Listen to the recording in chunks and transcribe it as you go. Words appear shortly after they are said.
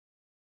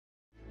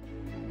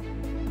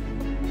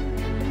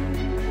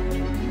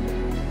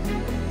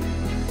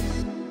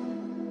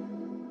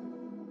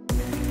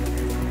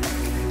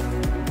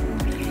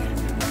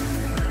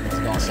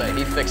say,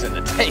 he's fixing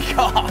to take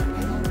off.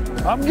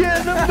 I'm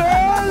getting them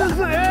done.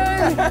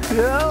 Hey,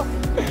 yeah.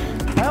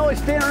 I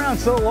always stand around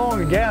so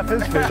long and gaff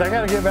his fish. I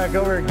got to get back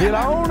over and get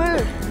on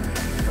it.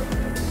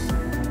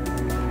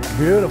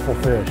 Beautiful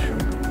fish.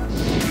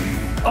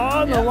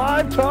 On the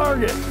live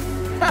target.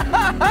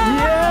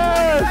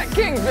 Yes! That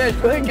kingfish.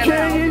 The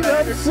king, he's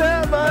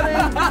upset, buddy.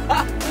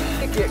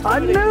 I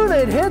knew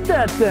they'd hit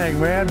that thing,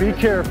 man. Be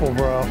careful,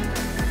 bro.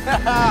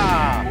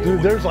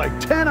 Dude, there's like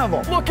 10 of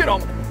them. Look at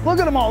them. Look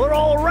at them all. They're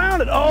all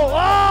around it.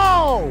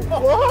 Oh,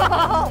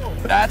 oh!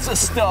 That's a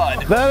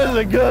stud. That is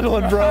a good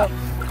one, bro.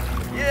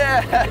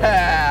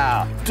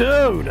 Yeah.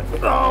 Dude.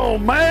 Oh,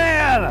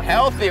 man.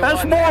 Healthy That's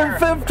one more there.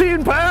 than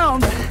 15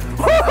 pounds.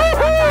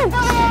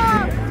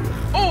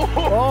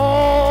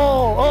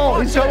 Oh,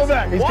 he's coming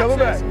back. He's coming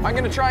back. I'm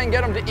going to try and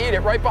get him to eat it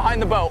right behind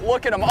the boat.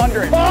 Look at him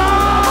under it. Oh!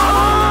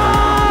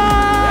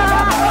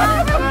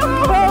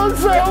 That was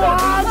so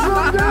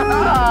awesome, dude.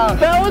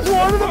 That was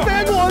one of the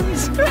big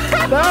ones.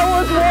 That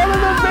was one of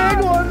the big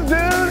ones,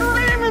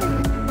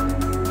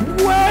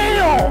 dude.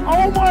 Whale.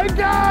 Oh, my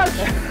gosh.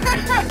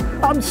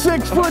 I'm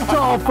 6 foot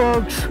tall,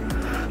 folks.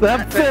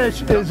 That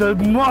fish is a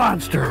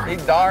monster. He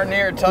darn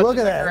near touches Look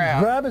at the that.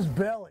 ground. Grab his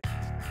belly.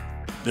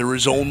 There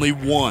is only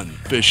one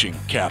fishing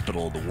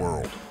capital of the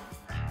world,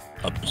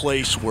 a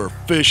place where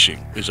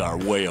fishing is our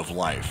way of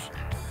life.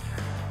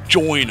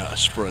 Join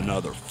us for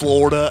another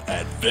Florida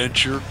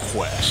Adventure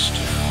Quest.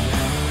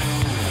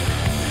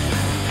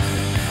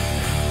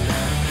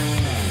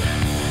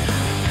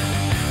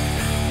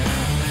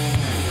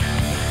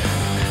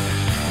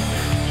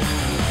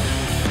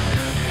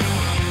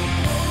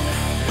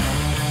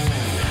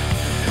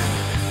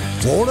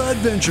 Florida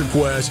Adventure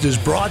Quest is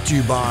brought to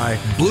you by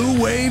Blue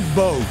Wave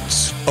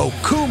Boats,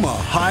 Okuma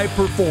High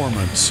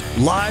Performance,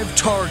 Live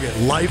Target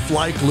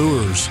Lifelike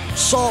Lures,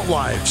 Salt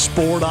Life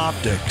Sport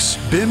Optics,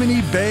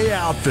 Bimini Bay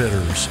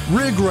Outfitters,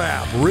 Rig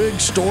Wrap Rig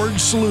Storage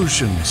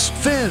Solutions,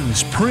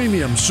 Finn's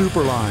Premium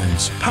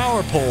Superlines,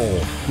 Power Pole,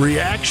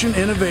 Reaction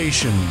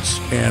Innovations,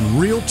 and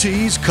Real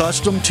Tees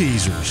Custom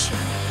Teasers.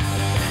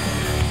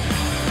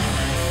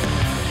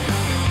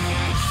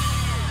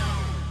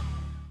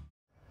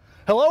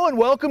 Hello and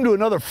welcome to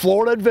another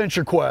Florida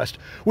Adventure Quest.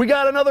 We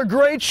got another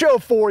great show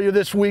for you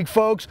this week,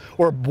 folks.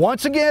 We're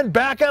once again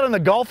back out in the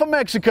Gulf of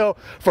Mexico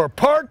for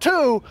part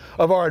 2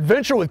 of our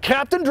adventure with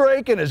Captain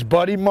Drake and his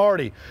buddy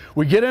Marty.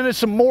 We get into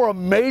some more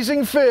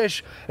amazing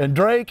fish, and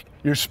Drake,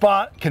 your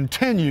spot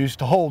continues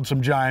to hold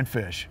some giant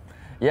fish.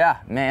 Yeah,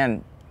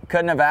 man,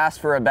 couldn't have asked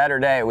for a better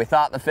day. We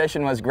thought the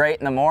fishing was great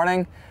in the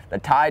morning, the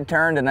tide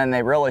turned, and then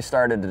they really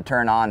started to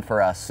turn on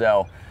for us.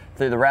 So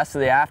through the rest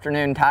of the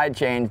afternoon tide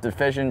change, the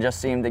fishing just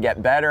seemed to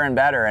get better and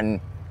better, and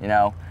you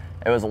know,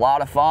 it was a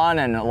lot of fun,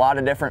 and a lot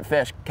of different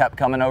fish kept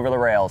coming over the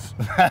rails.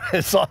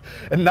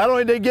 And not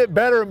only did they get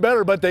better and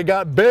better, but they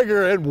got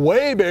bigger and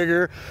way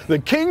bigger. The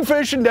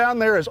kingfishing down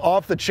there is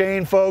off the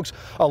chain, folks.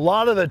 A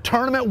lot of the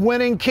tournament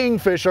winning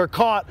kingfish are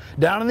caught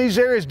down in these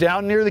areas,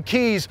 down near the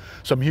Keys.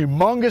 Some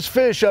humongous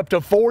fish up to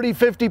 40,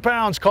 50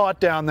 pounds caught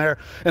down there,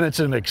 and it's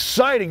an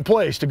exciting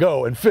place to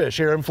go and fish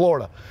here in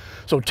Florida.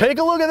 So take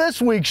a look at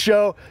this week's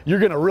show. You're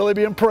gonna really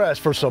be impressed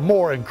for some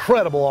more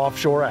incredible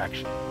offshore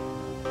action.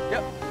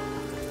 Yep.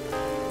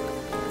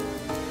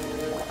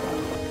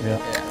 Yeah.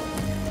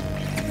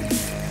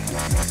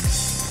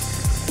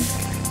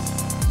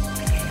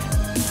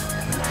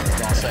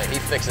 I'll say,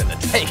 he's fixing to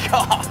take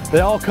off.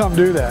 They all come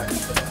do that.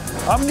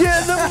 I'm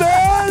getting them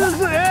done.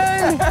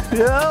 Hey,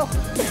 yeah.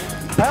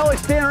 I always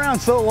stand around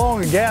so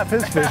long and gaff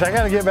his fish. I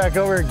got to get back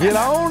over and get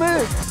on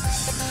it.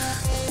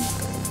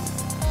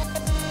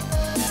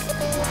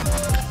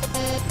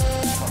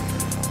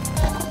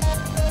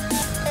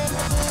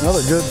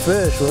 Another good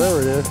fish, whatever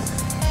it is.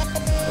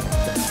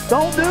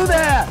 Don't do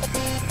that.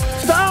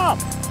 Stop.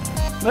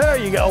 There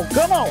you go.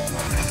 Come on.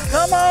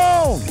 Come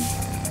on.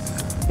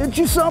 Get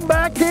you some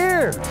back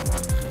here.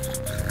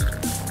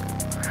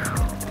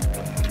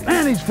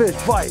 Man, these fish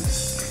fight.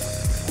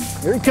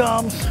 Here he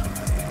comes.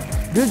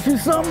 Get you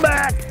some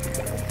back.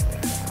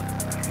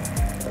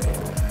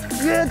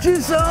 Get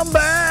you some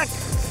back.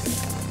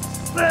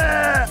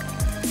 Ah.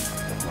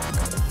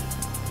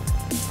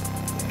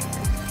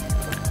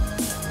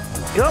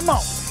 Come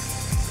on.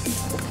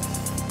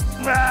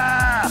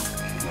 Ah.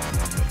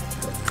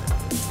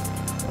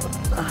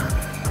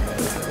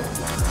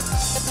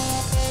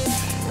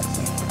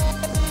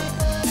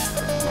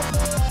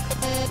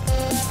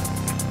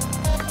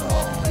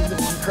 Oh, he's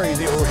going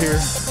crazy over here.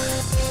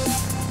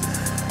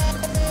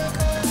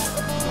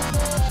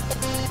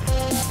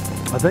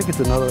 I think it's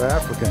another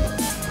African.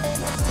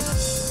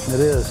 It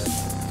is.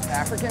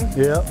 African?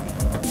 Yep.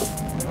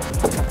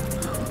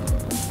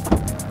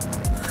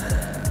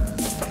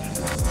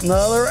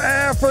 Another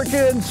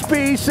African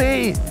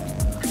species.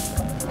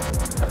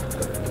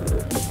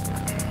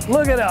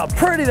 Look at how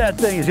pretty that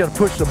thing is. You got to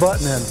push the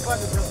button in.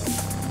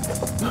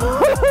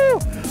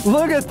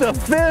 Look at the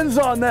fins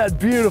on that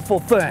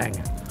beautiful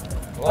thing.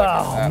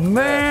 Oh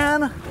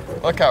man.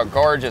 Look how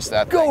gorgeous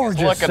that thing is.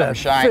 Gorgeous. Look at them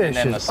shining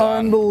in the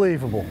sun.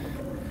 Unbelievable.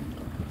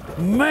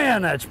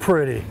 Man, that's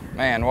pretty.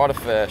 Man, what a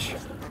fish.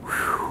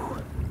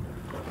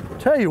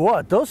 Tell you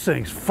what, those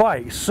things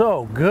fight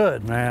so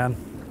good, man.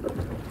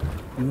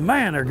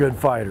 Man, they're good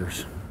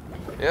fighters.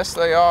 Yes,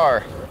 they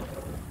are.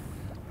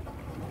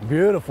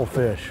 Beautiful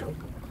fish.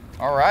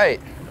 All right.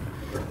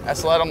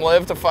 Let's let them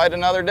live to fight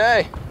another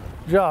day.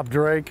 Good job,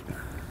 Drake.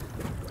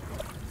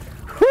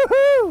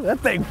 Woohoo!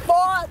 That thing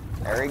fought.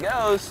 There he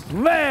goes.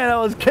 Man, that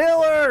was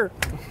killer.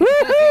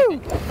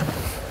 Woohoo!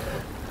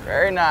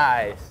 Very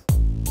nice.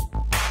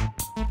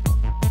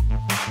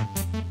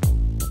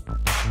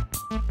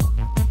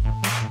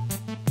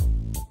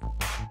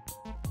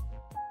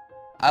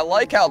 I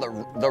like how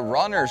the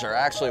runners are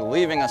actually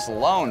leaving us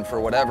alone for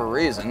whatever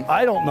reason.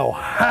 I don't know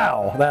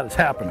how that is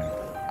happening.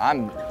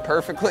 I'm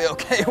perfectly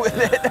okay with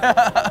it.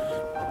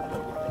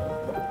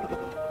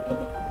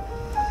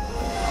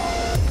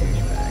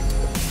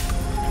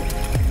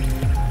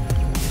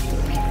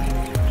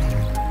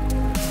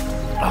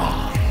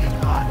 Oh,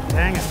 God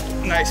dang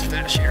it. Nice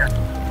fish here.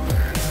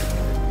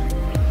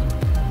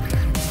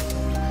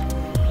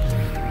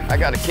 I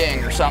got a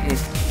king or something. I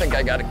think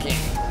I got a king.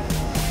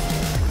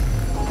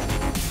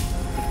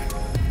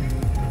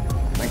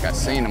 I think I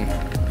seen him.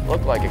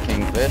 Looked like a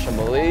kingfish, I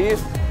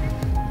believe.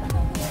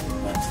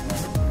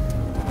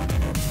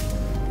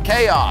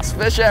 Chaos,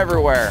 fish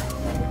everywhere.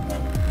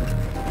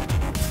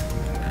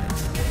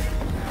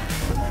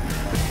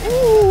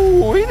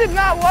 Ooh, he did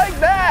not like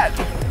that.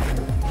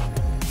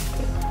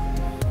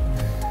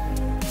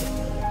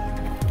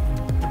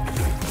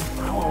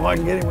 I don't know if I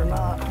can get him or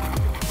not.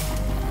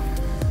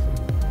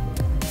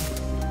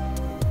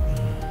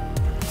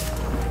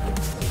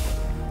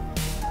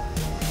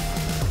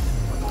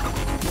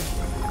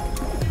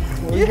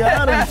 We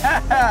got him.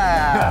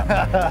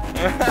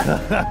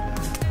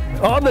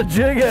 On the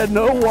jig head,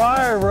 no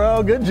wire,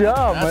 bro. Good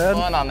job, man. That's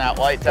fun on that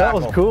light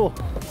tackle. That was cool.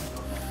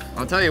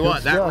 I'll tell you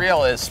what, that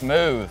reel is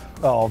smooth.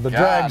 Oh, the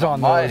drags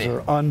on almighty. those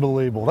are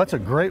unbelievable. That's a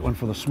great one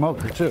for the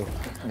smoker, too.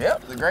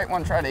 Yep, the great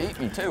one tried to eat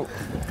me, too.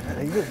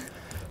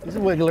 He's a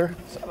wiggler.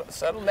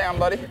 Settle down,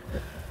 buddy.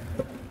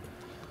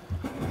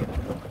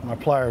 My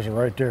pliers are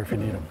right there if you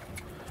need them.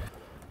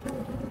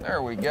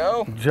 There we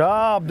go. Good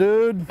job,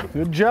 dude.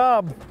 Good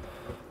job.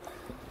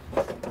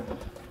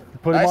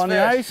 Put him on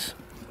the ice.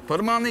 Put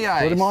him on the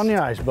ice. Put him on the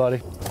ice,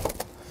 buddy.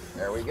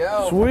 There we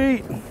go.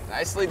 Sweet.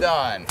 Nicely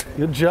done.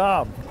 Good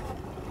job.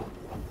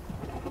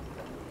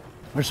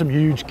 There's some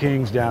huge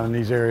kings down in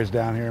these areas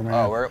down here, man.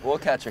 Oh, we'll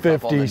catch a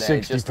couple 50, in the day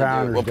 60 just to do.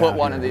 pounders We'll put down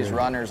one here, of these dude.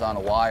 runners on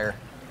a wire.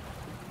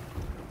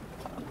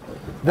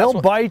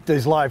 They'll bite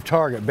these live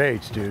target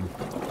baits, dude.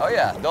 Oh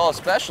yeah, they'll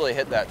especially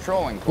hit that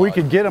trolling plug. We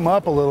could get them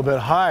up a little bit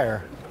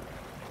higher.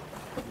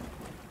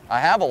 I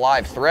have a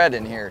live thread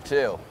in here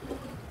too.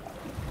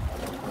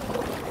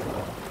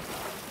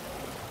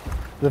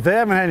 If they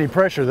haven't had any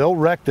pressure, they'll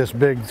wreck this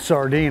big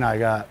sardine I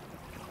got.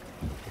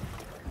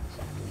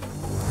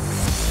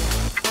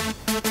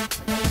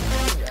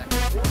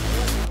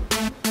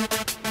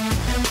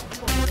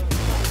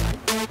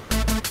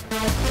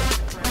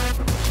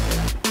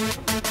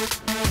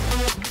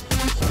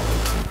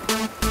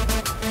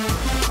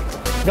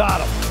 Got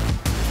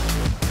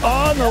him.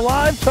 On the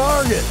live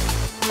target.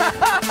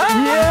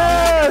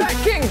 Yes! That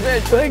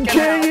kingfish. The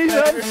king, he's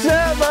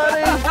upset,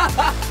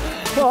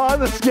 buddy. On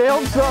the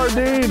scaled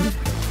sardine.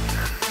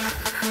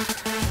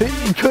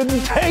 He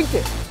couldn't take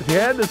it. He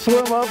had to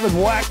swim up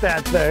and whack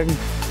that thing.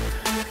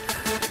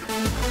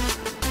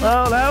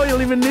 Well, now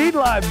you'll even need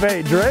live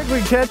bait, Drake. We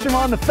can catch him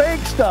on the fake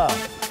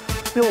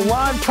stuff. Little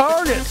live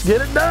targets. Get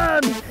it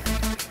done.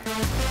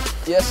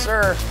 Yes,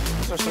 sir.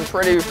 Those are some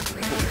pretty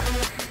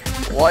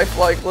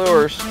lifelike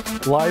lures.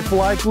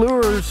 Lifelike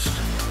lures.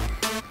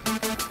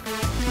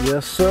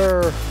 Yes,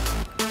 sir.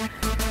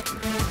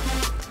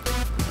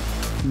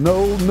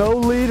 No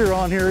leader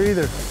on here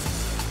either.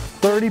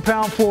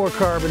 30-pound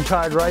fluorocarbon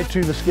tied right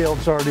to the scaled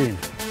sardine.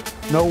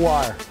 No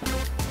wire.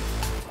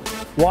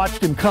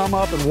 Watched him come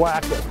up and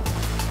whack it.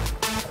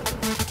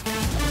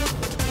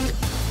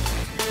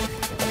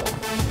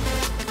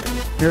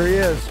 Here he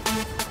is.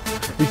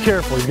 Be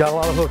careful, he's got a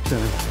lot of hooks in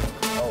him.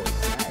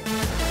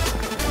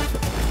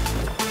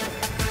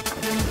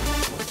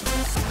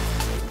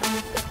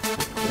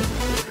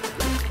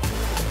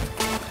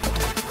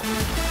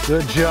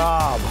 Good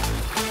job.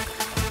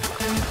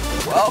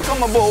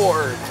 Welcome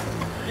aboard.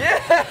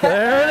 Yeah.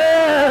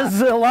 There it is.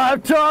 The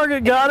live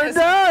target got it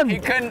done. He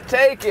couldn't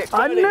take it.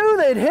 I knew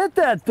they'd hit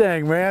that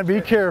thing, man.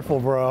 Be careful,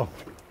 bro.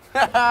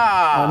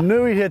 I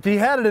knew he'd hit. He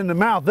had it in the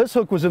mouth. This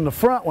hook was in the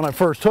front when I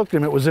first hooked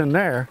him. It was in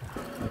there.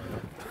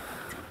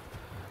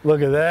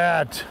 Look at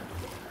that.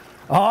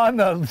 On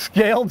the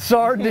scaled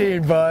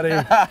sardine, buddy.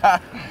 I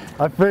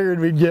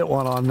figured we'd get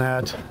one on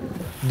that.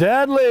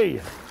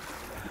 Deadly.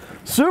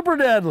 Super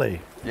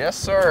deadly. Yes,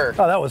 sir.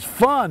 Oh, that was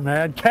fun,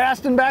 man.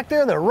 Casting back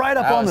there, they're right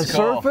up on the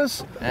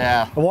surface.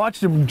 Yeah. I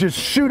watched him just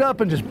shoot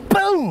up and just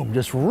boom,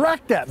 just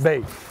wreck that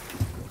bait.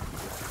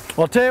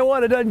 Well, I'll tell you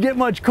what, it doesn't get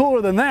much cooler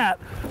than that.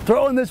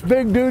 Throwing this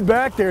big dude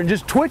back there and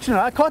just twitching it.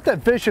 I caught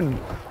that fish in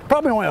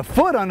probably only a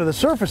foot under the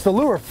surface, the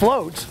lure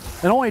floats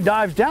and only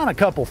dives down a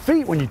couple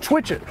feet when you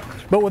twitch it.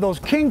 But with those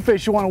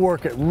kingfish, you want to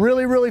work it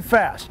really, really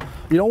fast.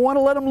 You don't want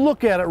to let them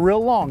look at it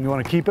real long. You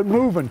want to keep it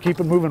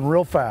moving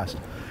real fast.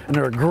 And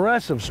they're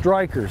aggressive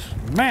strikers.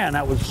 Man,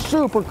 that was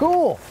super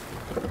cool.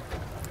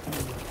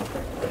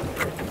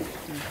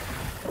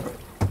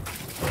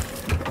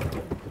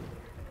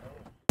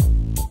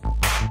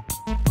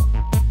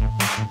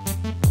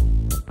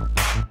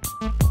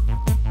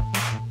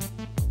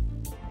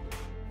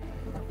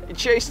 He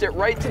chased it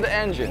right to the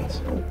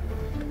engines.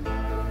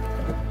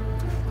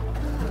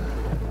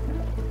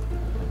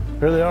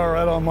 Here they are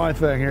right on my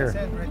thing here.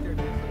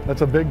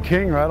 That's a big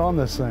king right on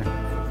this thing.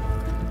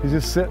 He's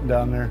just sitting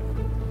down there.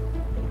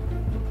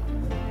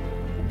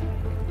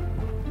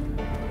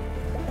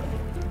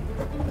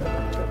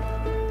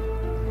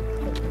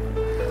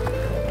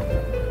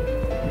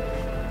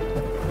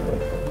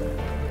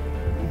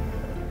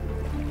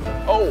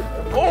 Oh,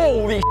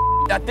 holy shit,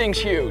 that thing's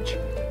huge.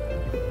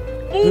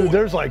 Dude,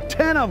 there's like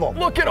 10 of them.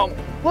 Look at them.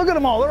 Look at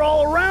them all. They're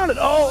all around it.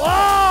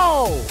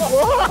 Oh!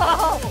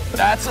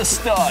 That's a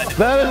stud.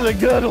 That is a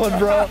good one,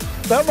 bro.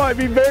 That might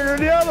be bigger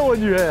than the other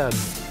one you had.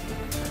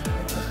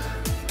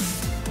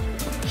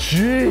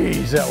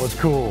 Jeez, that was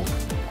cool.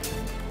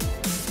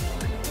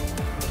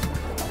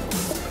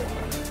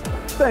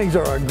 Things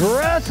are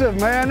aggressive,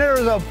 man.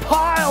 There's a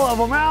pile of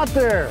them out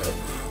there.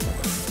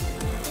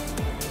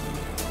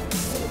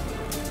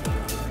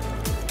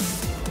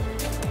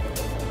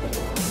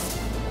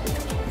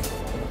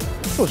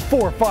 Those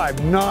 4 or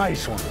 5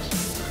 nice ones.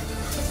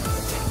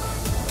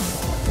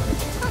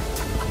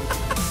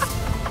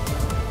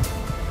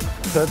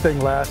 That thing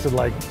lasted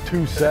like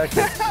 2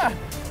 seconds.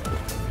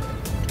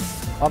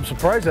 I'm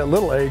surprised that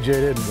little AJ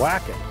didn't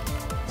whack it.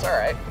 It's all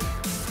right.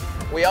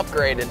 We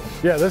upgraded.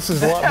 Yeah, this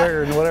is a lot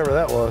bigger than whatever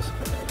that was.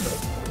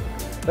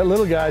 That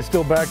little guy's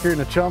still back here in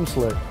the chum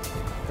slick.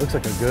 Looks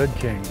like a good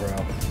king, bro.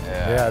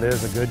 Yeah, it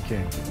is a good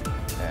king.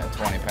 Yeah,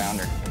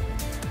 20-pounder.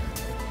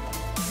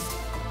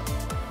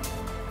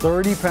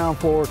 30-pound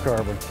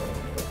fluorocarbon.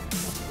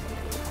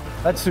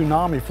 That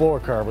tsunami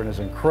fluorocarbon is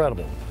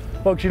incredible.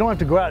 Folks, you don't have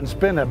to go out and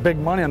spend that big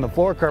money on the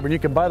fluorocarbon. You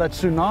can buy that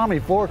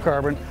tsunami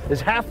fluorocarbon. It's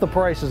half the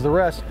price as the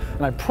rest,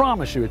 and I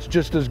promise you it's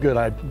just as good.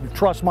 I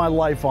trust my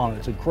life on it.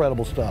 It's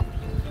incredible stuff.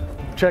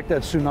 Check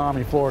that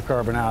tsunami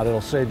fluorocarbon out.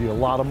 It'll save you a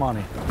lot of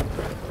money.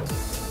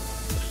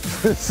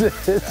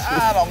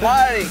 God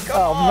almighty,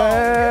 come on.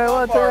 Man,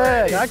 what the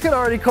heck? I could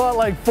already caught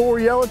like 4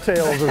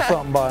 yellowtails or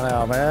something by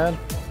now, man.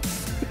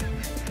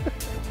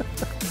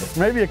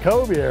 Maybe a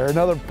cobia or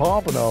another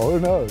pompano, who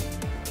knows?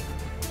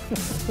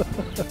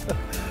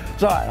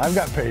 It's all right, I've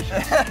got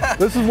patience.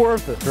 This is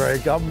worth it,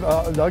 Drake.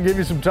 I'll give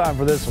you some time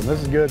for this one.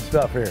 This is good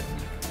stuff here.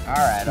 All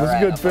right, this is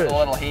good fish. Put a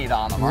little heat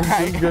on him, all this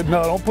right? is good.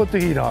 No, don't put the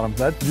heat on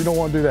him. You don't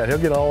want to do that. He'll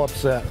get all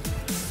upset.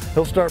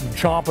 He'll start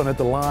chomping at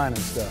the line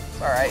and stuff.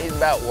 It's all right, he's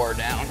about wore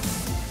down.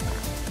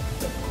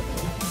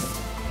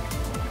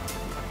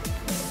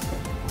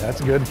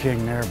 That's a good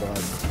king there, bud.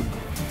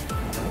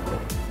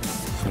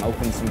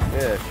 Smoking some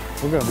fish.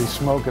 We're going to be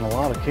smoking a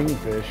lot of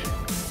kingfish.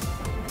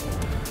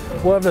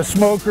 We'll have the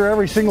smoker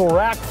every single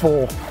rack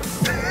full.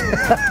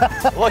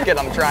 Look at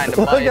them trying to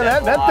bite. Look at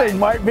that. That thing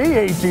might be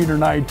 18 or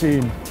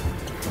 19.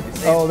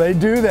 Oh, they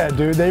do that,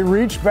 dude. They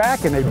reach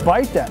back and they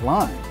bite that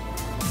line.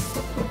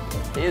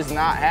 He is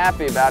not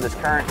happy about his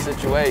current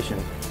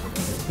situation.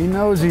 He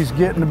knows he's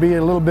getting to be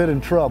a little bit in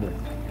trouble.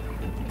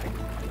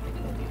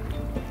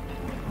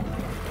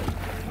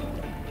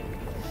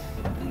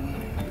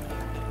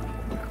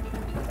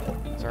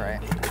 It's all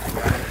right.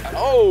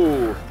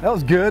 Oh! That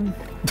was good.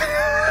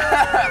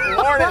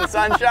 Morning,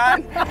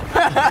 sunshine.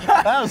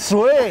 That was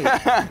sweet.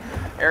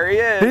 There he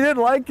is. He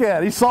didn't like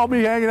that. He saw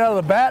me hanging out of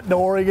the bat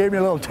door. He gave me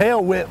a little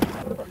tail whip.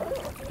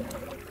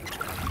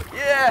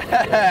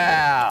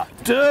 Yeah!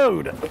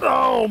 Dude,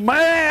 oh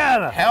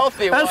man!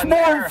 Healthy one. That's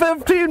more than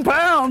 15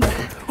 pounds.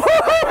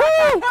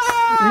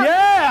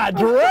 Yeah,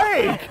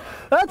 Drake!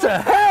 That's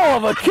a hell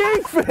of a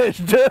kingfish,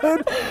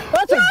 dude.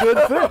 That's a good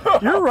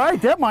fish. You're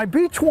right, that might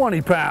be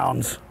 20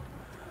 pounds.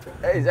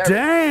 Hey,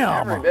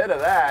 damn! Every bit of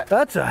that.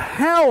 That's a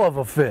hell of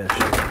a fish.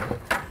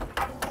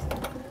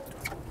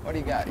 What do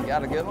you got? You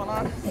got a good one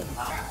on?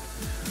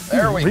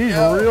 There we go. He's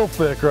real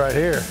thick right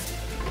here.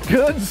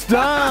 Good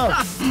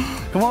stuff.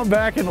 Come on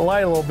back in the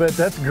light a little bit.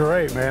 That's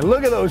great, man.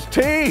 Look at those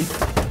teeth.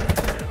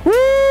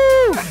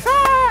 Woo!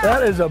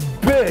 That is a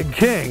big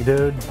king,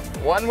 dude.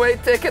 One-way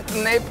ticket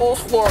to Naples,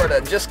 Florida.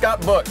 Just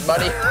got booked,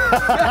 buddy.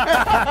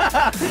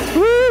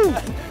 Woo!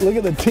 Look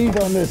at the teeth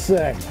on this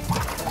thing.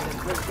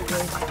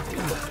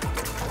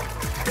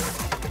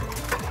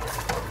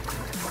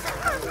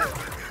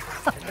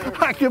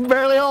 I can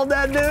barely hold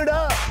that dude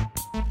up.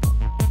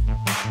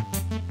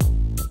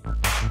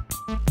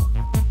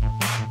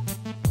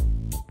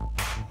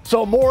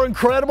 So more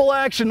incredible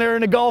action there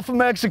in the Gulf of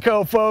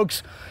Mexico,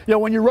 folks. You know,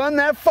 when you run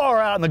that far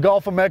out in the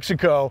Gulf of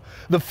Mexico,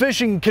 the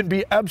fishing can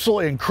be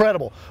absolutely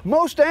incredible.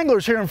 Most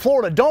anglers here in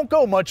Florida don't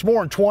go much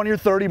more than 20 or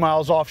 30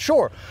 miles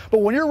offshore.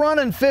 But when you're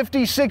running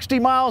 50, 60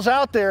 miles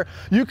out there,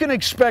 you can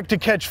expect to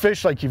catch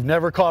fish like you've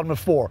never caught them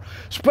before.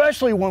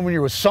 Especially when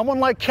you're with someone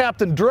like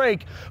Captain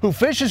Drake, who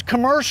fishes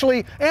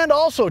commercially and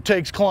also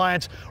takes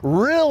clients,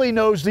 really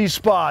knows these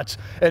spots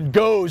and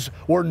goes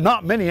where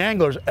not many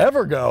anglers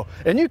ever go.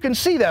 And you can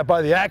see that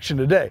by the action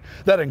today.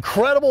 That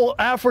incredible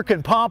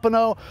African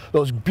Pompano,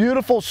 those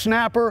beautiful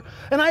snapper,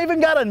 and I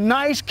even got a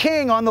nice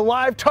king on the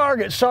live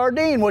target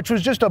sardine, which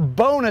was just a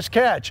bonus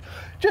catch.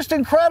 Just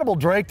incredible,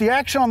 Drake. The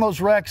action on those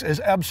wrecks is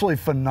absolutely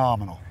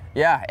phenomenal.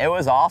 Yeah, it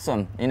was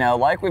awesome. You know,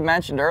 like we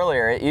mentioned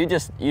earlier,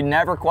 you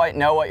never quite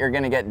know what you're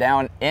going to get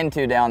down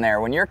there.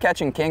 When you're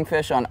catching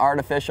kingfish on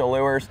artificial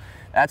lures,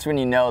 that's when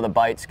you know the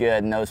bite's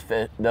good and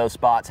those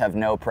spots have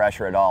no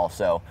pressure at all.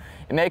 So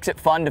it makes it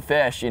fun to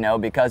fish, you know,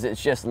 because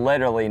it's just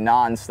literally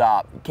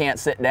non-stop. You can't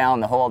sit down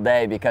the whole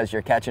day because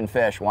you're catching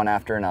fish one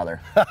after another.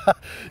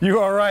 You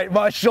are right.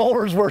 My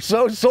shoulders were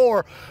so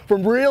sore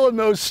from reeling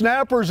those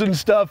snappers and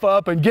stuff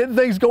up and getting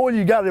things going.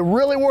 You got to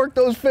really work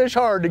those fish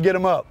hard to get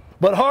them up.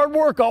 But hard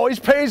work always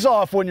pays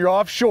off when you're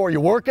offshore. You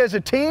work as a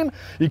team,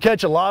 you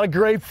catch a lot of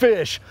great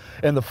fish,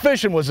 and the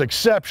fishing was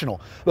exceptional.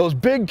 Those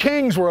big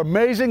kings were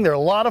amazing. They're a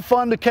lot of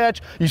fun to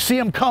catch. You see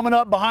them coming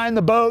up behind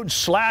the boat and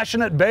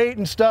slashing at bait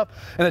and stuff,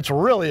 and it's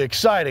really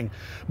exciting.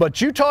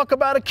 But you talk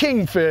about a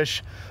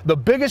kingfish, the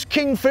biggest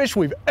kingfish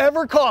we've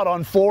ever caught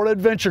on Florida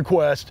Adventure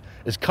Quest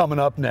is coming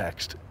up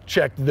next.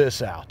 Check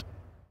this out.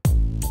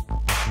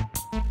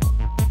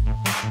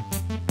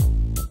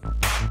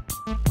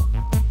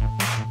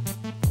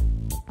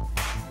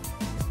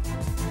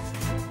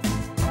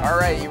 All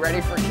right, you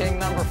ready for king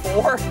number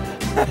 4?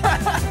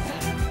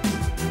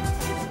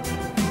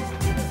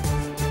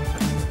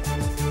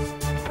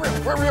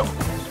 Reel.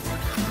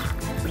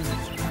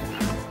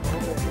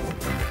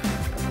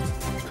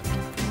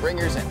 Bring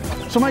yours in.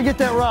 Somebody get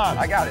that rod.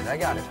 I got it.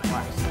 Come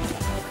on.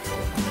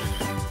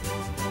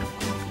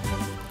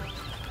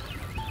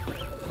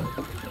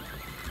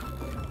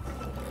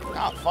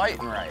 Not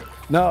fighting right.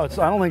 No, I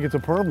don't think it's a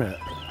permit.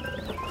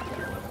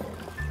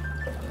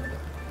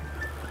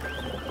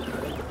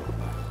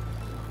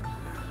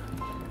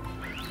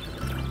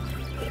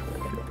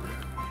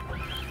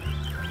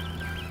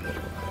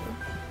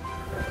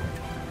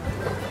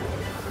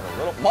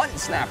 Mutton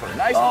snapper,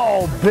 nice.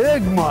 Oh,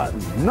 big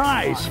mutton,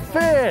 nice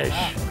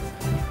fish.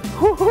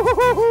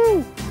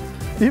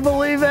 You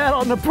believe that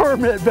on the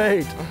permit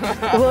bait?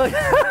 Look,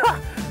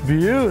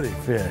 beauty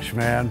fish,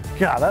 man.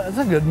 God, that's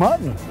a good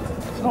mutton.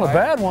 It's not a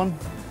bad one.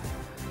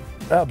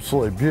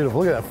 Absolutely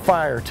beautiful. Look at that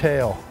fire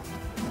tail.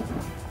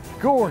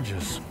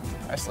 Gorgeous.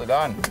 Nicely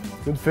done.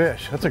 Good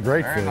fish. That's a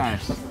great fish. Very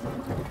nice.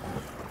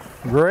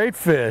 Great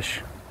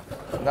fish.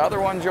 Another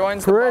one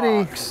joins Pretty.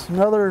 the box.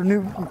 Another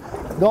new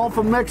Gulf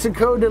of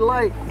Mexico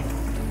delight.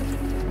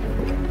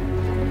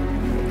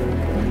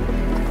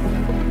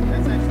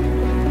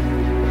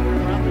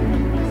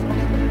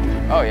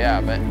 Oh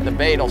yeah, but the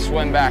bait will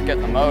swim back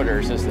at the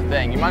motors is the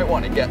thing. You might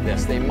want to get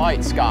this. They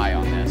might sky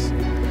on this.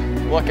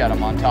 Look at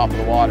them on top of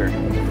the water.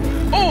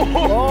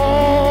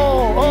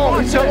 Oh,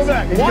 he's coming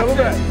back. He's coming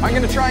back. I'm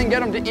going to try and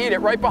get him to eat it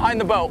right behind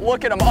the boat.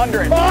 Look at him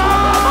under it. Oh!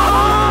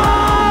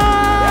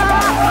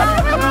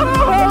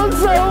 That was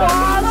so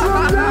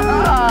awesome, dude!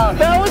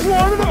 That was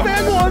one of the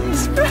big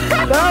ones!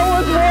 That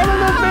was one of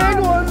the big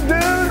ones, dude!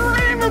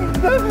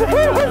 That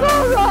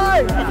was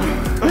alright!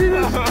 He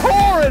just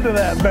tore into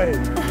that bait!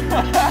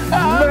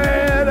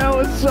 Man, that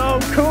was so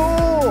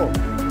cool!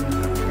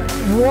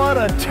 What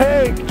a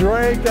take,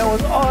 Drake! That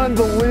was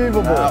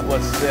unbelievable! That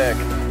was sick.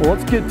 Well,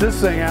 let's get this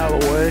thing out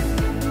of the way.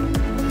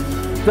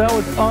 That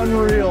was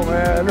unreal,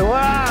 man.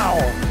 Wow!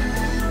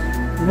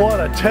 What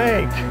a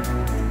take!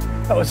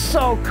 That was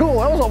so cool.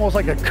 That was almost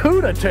like a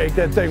CUDA take.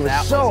 That thing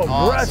was so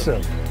aggressive.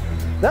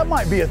 Awesome. That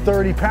might be a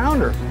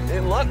 30-pounder.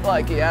 It looked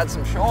like he had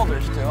some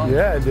shoulders to him.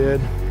 Yeah, it did.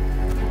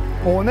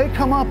 Well, when they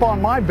come up on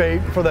my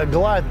bait for that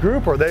Goliath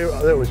grouper,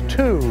 there was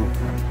 2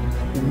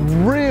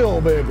 real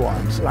big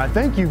ones. And I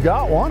think you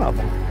got one of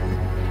them.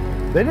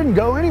 They didn't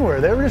go anywhere.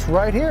 They were just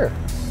right here.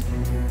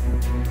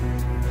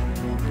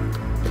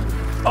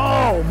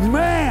 Oh,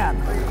 man.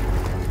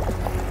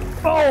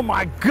 Oh,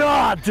 my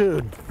God,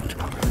 dude.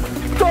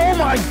 Oh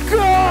my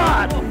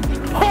God!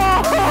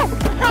 Oh,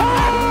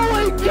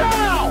 holy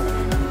cow!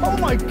 Oh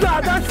my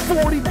God, that's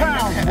 40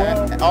 pounds,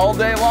 bro. All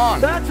day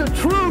long. That's a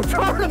true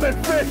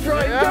tournament fish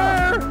right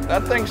there.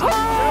 That thing's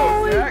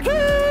holy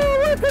cow!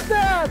 Look at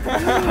that!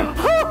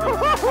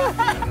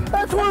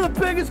 That's one of the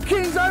biggest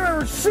kings I've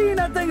ever seen.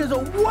 That thing is a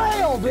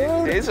whale,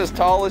 dude. He's as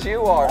tall as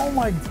you are. Oh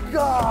my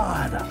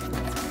God!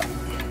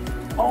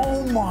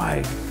 Oh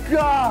my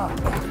God!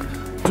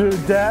 Dude,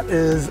 that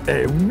is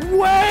a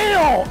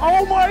whale!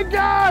 Oh my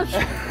gosh!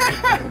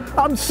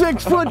 I'm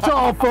 6 foot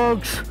tall,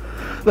 folks.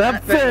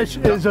 That fish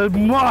is a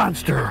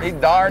monster. He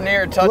darn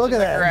near touches the ground. Look at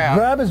that.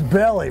 Grab his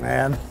belly,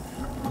 man.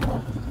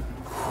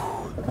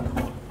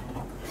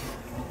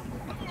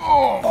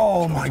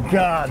 Oh my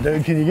God,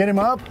 dude, can you get him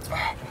up?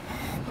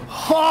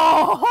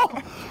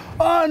 Oh,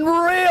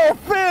 unreal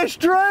fish,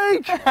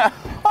 Drake.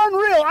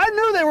 Unreal. I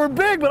knew they were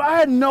big, but I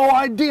had no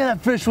idea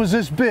that fish was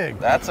this big.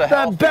 That's a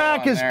healthy That back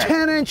one is there.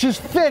 10 inches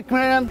thick,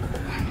 man.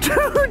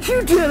 Dude,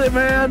 you did it,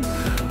 man.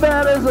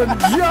 That is a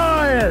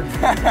giant.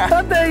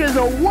 That thing is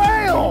a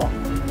whale.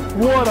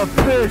 What a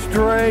fish,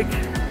 Drake.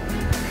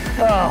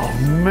 Oh,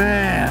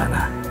 man.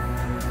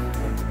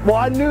 Well,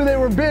 I knew they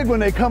were big when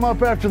they come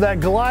up after that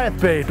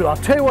Goliath bait, but I'll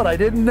tell you what, I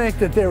didn't think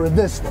that they were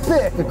this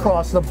thick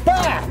across the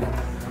back.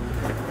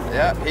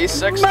 Yeah, he's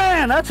 6.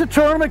 Man, that's a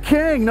tournament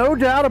king, no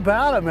doubt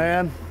about it,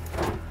 man.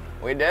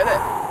 We did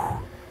it.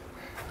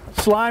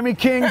 Slimy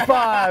King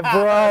 5,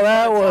 bro.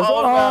 That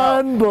was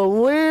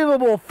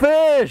unbelievable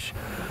fish.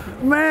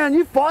 Man,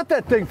 you fought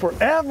that thing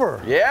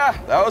forever. Yeah,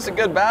 that was a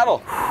good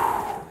battle.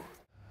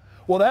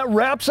 Well, that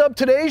wraps up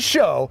today's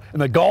show in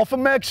the Gulf of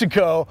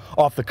Mexico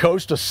off the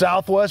coast of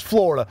Southwest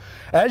Florida.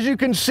 As you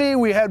can see,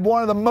 we had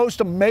one of the most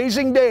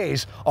amazing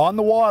days on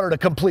the water to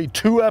complete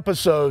 2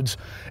 episodes,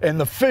 and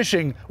the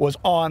fishing was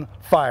on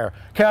fire.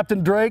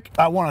 Captain Drake,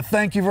 I want to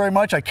thank you very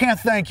much. I can't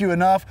thank you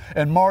enough,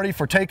 and Marty,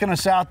 for taking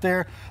us out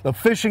there. The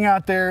fishing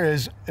out there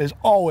is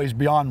always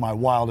beyond my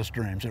wildest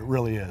dreams. It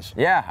really is.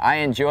 Yeah, I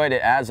enjoyed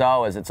it as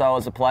always. It's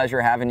always a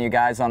pleasure having you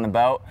guys on the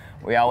boat.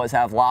 We always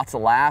have lots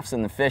of laughs,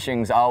 and the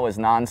fishing's always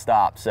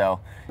nonstop. So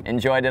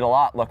enjoyed it a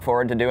lot. Look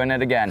forward to doing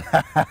it again.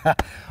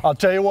 I'll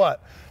tell you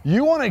what,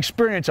 you want to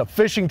experience a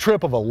fishing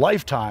trip of a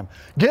lifetime,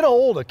 get a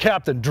hold of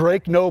Captain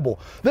Drake Noble.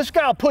 This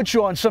guy will put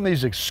you on some of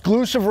these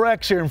exclusive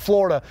wrecks here in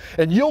Florida,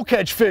 and you'll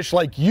catch fish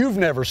like you've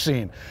never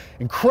seen.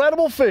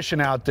 Incredible fishing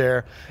out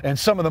there, and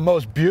some of the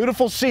most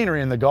beautiful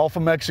scenery in the Gulf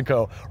of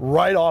Mexico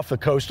right off the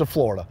coast of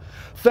Florida.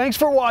 Thanks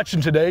for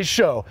watching today's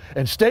show,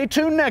 and stay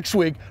tuned next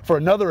week for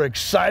another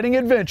exciting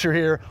adventure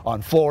here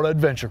on Florida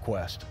Adventure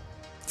Quest.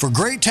 For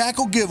great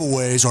tackle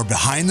giveaways or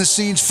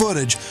behind-the-scenes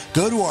footage,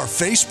 go to our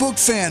Facebook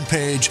fan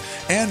page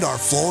and our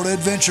Florida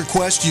Adventure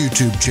Quest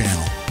YouTube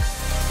channel.